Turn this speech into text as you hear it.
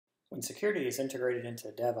When security is integrated into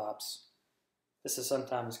DevOps, this is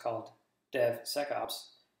sometimes called DevSecOps,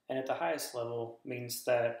 and at the highest level means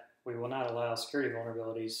that we will not allow security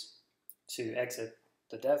vulnerabilities to exit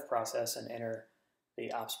the dev process and enter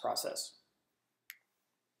the ops process.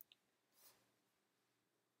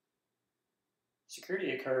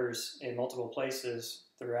 Security occurs in multiple places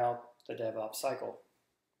throughout the DevOps cycle.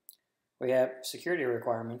 We have security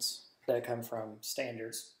requirements that come from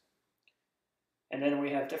standards, and then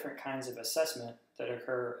we have different kinds of assessment that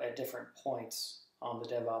occur at different points on the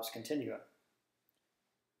DevOps continuum.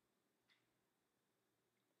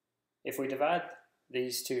 If we divide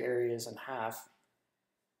these two areas in half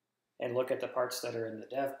and look at the parts that are in the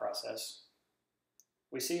dev process,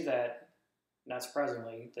 we see that, not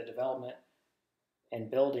surprisingly, the development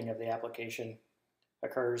and building of the application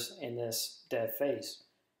occurs in this dev phase.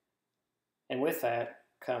 And with that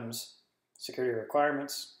comes security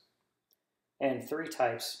requirements and three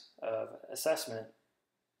types of assessment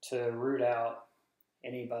to root out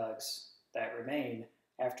any bugs that remain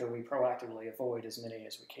after we proactively avoid as many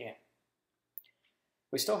as we can.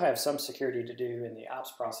 We still have some security to do in the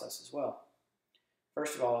ops process as well.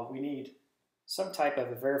 First of all, we need some type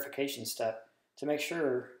of a verification step to make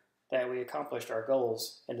sure that we accomplished our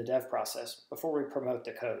goals in the dev process before we promote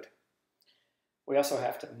the code. We also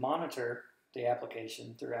have to monitor the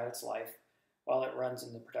application throughout its life while it runs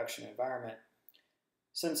in the production environment,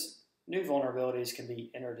 since new vulnerabilities can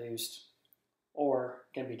be introduced or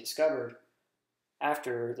can be discovered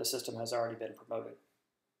after the system has already been promoted.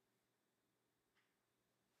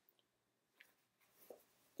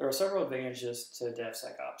 There are several advantages to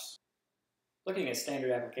DevSecOps. Looking at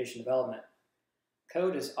standard application development,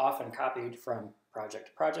 code is often copied from project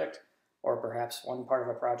to project, or perhaps one part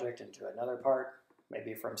of a project into another part,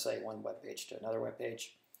 maybe from, say, one web page to another web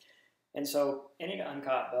page. And so any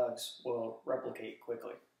uncaught bugs will replicate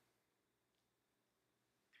quickly.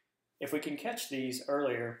 If we can catch these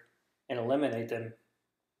earlier and eliminate them,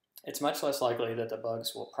 it's much less likely that the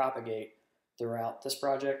bugs will propagate throughout this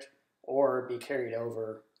project or be carried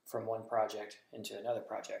over from one project into another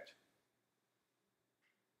project.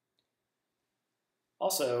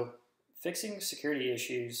 Also, fixing security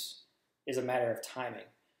issues is a matter of timing.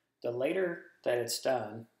 The later that it's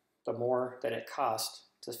done, the more that it costs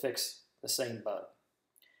to fix the same bug.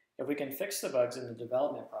 If we can fix the bugs in the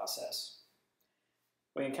development process,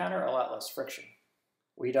 we encounter a lot less friction.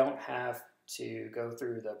 We don't have to go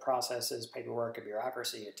through the processes, paperwork, and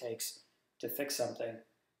bureaucracy it takes to fix something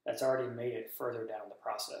that's already made it further down the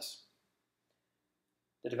process.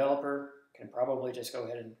 The developer can probably just go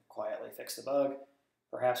ahead and quietly fix the bug,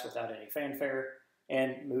 perhaps without any fanfare,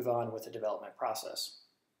 and move on with the development process.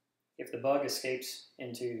 If the bug escapes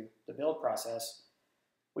into the build process,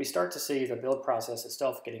 we start to see the build process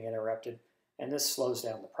itself getting interrupted, and this slows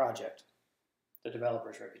down the project. The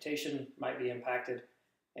developer's reputation might be impacted,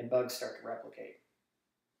 and bugs start to replicate.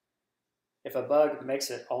 If a bug makes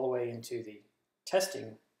it all the way into the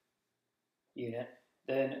testing unit,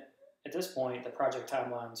 then at this point the project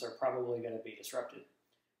timelines are probably going to be disrupted,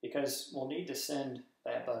 because we'll need to send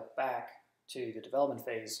that bug back to the development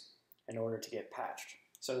phase in order to get patched,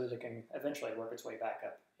 so that it can eventually work its way back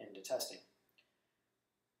up into testing.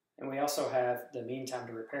 And we also have the mean time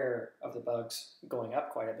to repair of the bugs going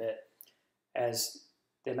up quite a bit, as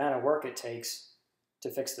the amount of work it takes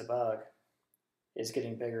to fix the bug is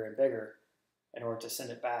getting bigger and bigger in order to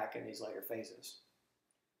send it back in these later phases.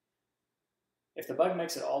 If the bug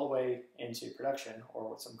makes it all the way into production, or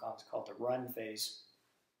what some call the run phase,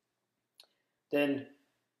 then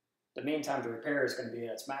the mean time to repair is going to be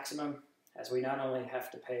at its maximum, as we not only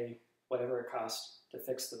have to pay whatever it costs to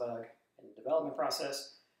fix the bug in the development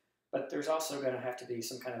process, but there's also going to have to be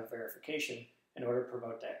some kind of verification in order to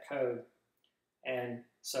promote that code. And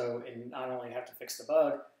so we not only have to fix the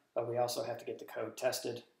bug, but we also have to get the code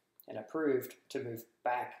tested and approved to move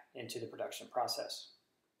back into the production process.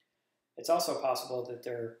 It's also possible that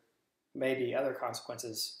there may be other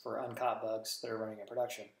consequences for uncaught bugs that are running in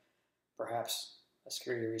production. Perhaps a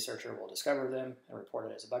security researcher will discover them and report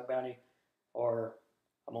it as a bug bounty, or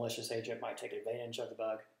a malicious agent might take advantage of the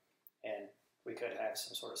bug, and we could have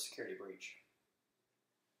some sort of security breach.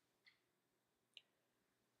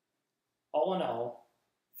 All in all,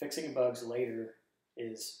 fixing bugs later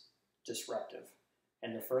is disruptive,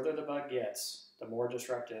 and the further the bug gets, the more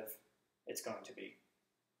disruptive it's going to be.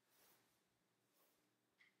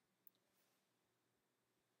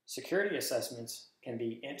 Security assessments can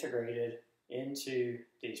be integrated into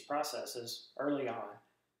these processes early on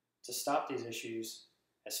to stop these issues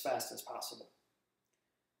as fast as possible.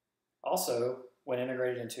 Also, when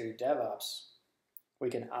integrated into DevOps, we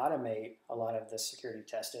can automate a lot of this security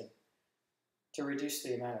testing to reduce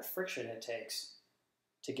the amount of friction it takes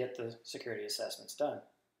to get the security assessments done.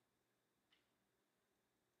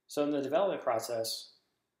 So in the development process,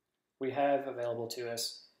 we have available to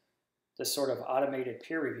us this sort of automated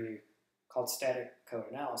peer review called static code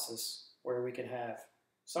analysis, where we can have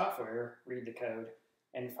software read the code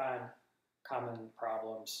and find common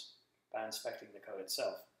problems by inspecting the code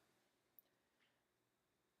itself.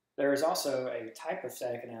 There is also a type of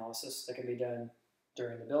static analysis that can be done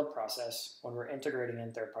during the build process when we're integrating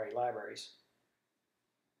in third-party libraries.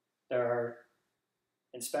 There are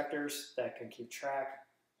inspectors that can keep track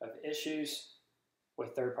of issues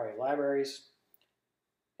with third-party libraries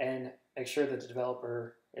and make sure that the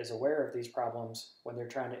developer is aware of these problems when they're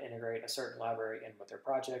trying to integrate a certain library in with their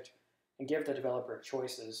project, and give the developer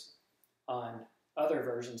choices on other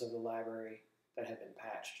versions of the library that have been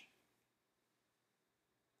patched.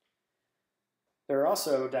 There are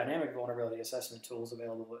also dynamic vulnerability assessment tools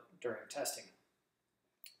available during testing.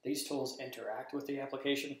 These tools interact with the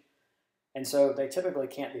application, and so they typically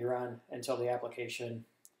can't be run until the application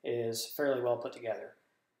is fairly well put together,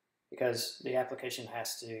 because the application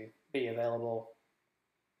has to be available,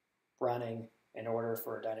 running, in order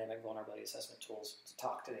for dynamic vulnerability assessment tools to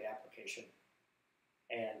talk to the application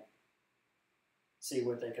and see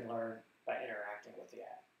what they can learn by interacting with the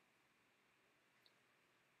app.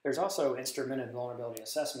 There's also instrumented vulnerability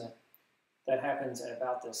assessment that happens at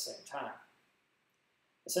about this same time.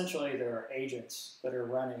 Essentially, there are agents that are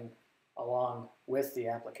running along with the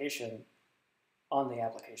application on the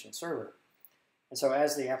application server. And so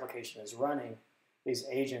as the application is running, these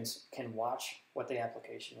agents can watch what the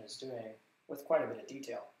application is doing with quite a bit of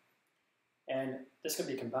detail. And this can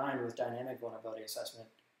be combined with dynamic vulnerability assessment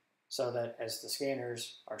so that as the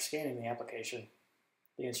scanners are scanning the application,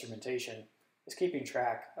 the instrumentation is keeping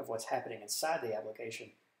track of what's happening inside the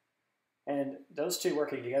application. And those two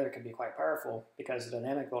working together can be quite powerful, because the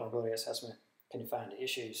dynamic vulnerability assessment can find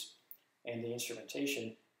issues and the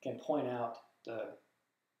instrumentation can point out the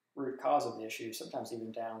root cause of the issue, sometimes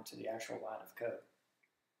even down to the actual line of code.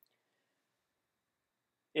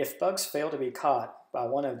 If bugs fail to be caught by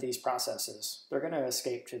one of these processes, they're going to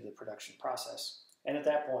escape to the production process. And at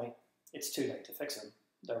that point, it's too late to fix them.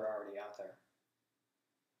 They're already out there.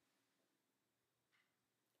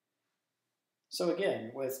 So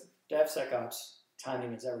again, with DevSecOps,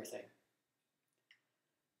 timing is everything.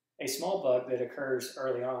 A small bug that occurs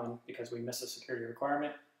early on because we miss a security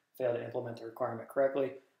requirement, fail to implement the requirement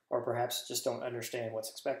correctly, or perhaps just don't understand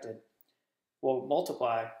what's expected, will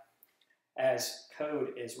multiply as code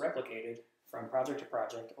is replicated from project to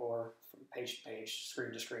project, or from page to page,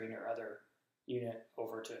 screen to screen, or other unit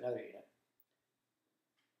over to another unit.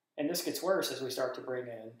 And this gets worse as we start to bring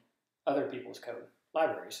in other people's code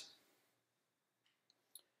libraries.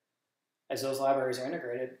 As those libraries are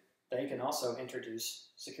integrated, they can also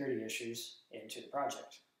introduce security issues into the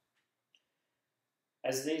project.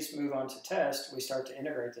 As these move on to test, we start to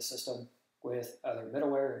integrate the system with other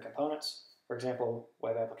middleware and components. For example,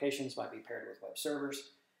 web applications might be paired with web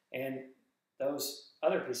servers, and those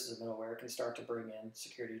other pieces of middleware can start to bring in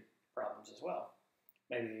security problems as well.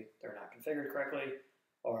 Maybe they're not configured correctly,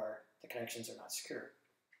 or the connections are not secure.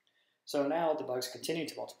 So now the bugs continue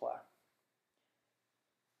to multiply.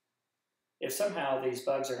 If somehow these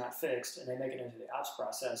bugs are not fixed and they make it into the ops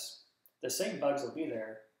process, the same bugs will be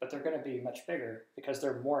there, but they're going to be much bigger because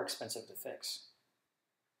they're more expensive to fix.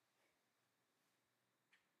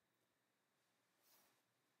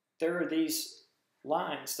 There are these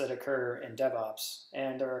lines that occur in DevOps,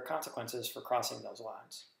 and there are consequences for crossing those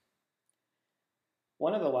lines.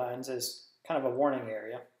 One of the lines is kind of a warning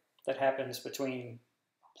area that happens between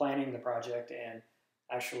planning the project and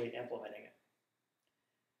actually implementing it.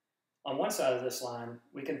 On one side of this line,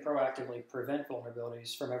 we can proactively prevent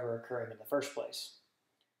vulnerabilities from ever occurring in the first place.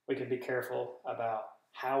 We can be careful about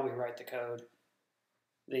how we write the code,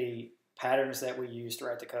 the patterns that we use to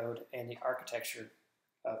write the code, and the architecture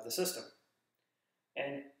of the system.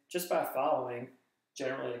 And just by following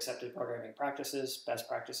generally accepted programming practices, best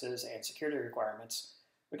practices, and security requirements,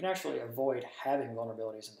 we can actually avoid having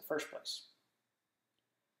vulnerabilities in the first place.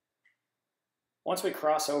 Once we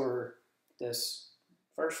cross over this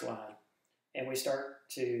first line and we start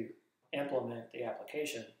to implement the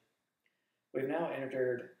application, we've now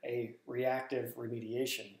entered a reactive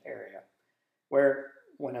remediation area where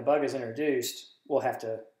when a bug is introduced, we'll have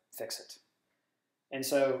to fix it. And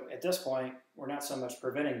so at this point, we're not so much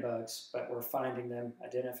preventing bugs, but we're finding them,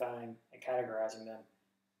 identifying and categorizing them,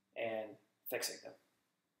 and fixing them.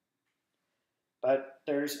 But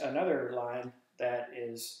there's another line that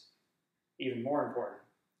is even more important,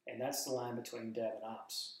 and that's the line between dev and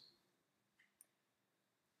ops.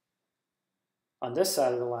 On this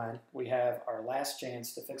side of the line, we have our last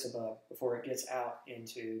chance to fix a bug before it gets out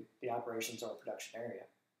into the operations or production area.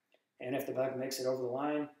 And if the bug makes it over the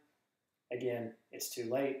line, again, it's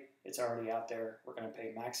too late. It's already out there. We're going to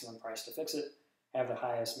pay maximum price to fix it, have the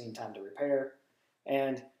highest mean time to repair,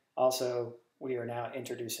 and also we are now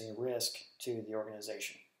introducing a risk to the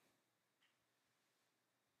organization.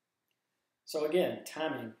 So again,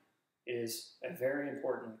 timing is a very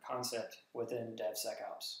important concept within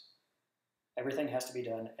DevSecOps. Everything has to be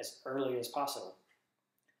done as early as possible.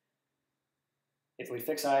 If we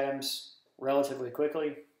fix items relatively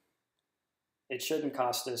quickly, it shouldn't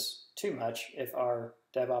cost us too much if our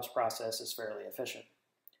DevOps process is fairly efficient.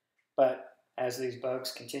 But as these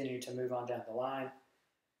bugs continue to move on down the line,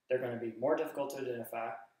 they're going to be more difficult to identify.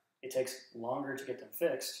 It takes longer to get them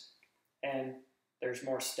fixed, and there's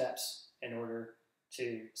more steps in order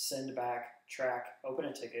to send back, track, open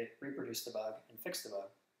a ticket, reproduce the bug, and fix the bug.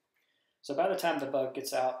 So by the time the bug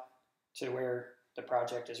gets out to where the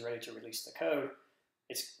project is ready to release the code,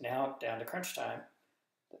 it's now down to crunch time.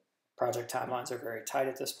 The project timelines are very tight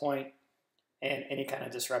at this point, and any kind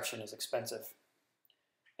of disruption is expensive.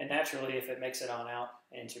 And naturally, if it makes it on out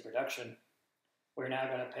into production, we're now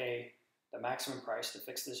going to pay the maximum price to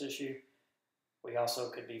fix this issue. We also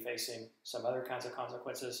could be facing some other kinds of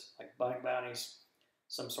consequences, like bug bounties,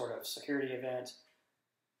 some sort of security event,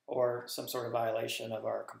 or some sort of violation of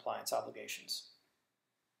our compliance obligations.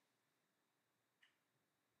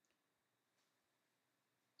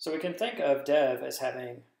 So we can think of Dev as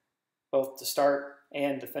having both the start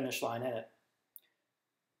and the finish line in it.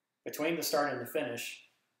 Between the start and the finish,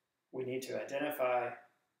 we need to identify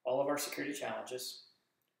all of our security challenges.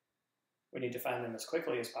 We need to find them as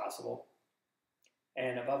quickly as possible.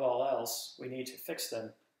 And above all else, we need to fix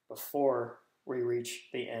them before we reach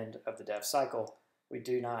the end of the dev cycle. We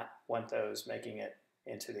do not want those making it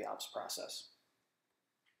into the ops process.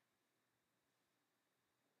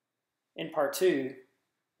 In part 2,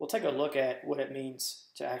 we'll take a look at what it means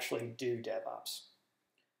to actually do DevOps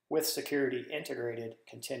with security integrated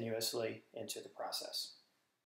continuously into the process.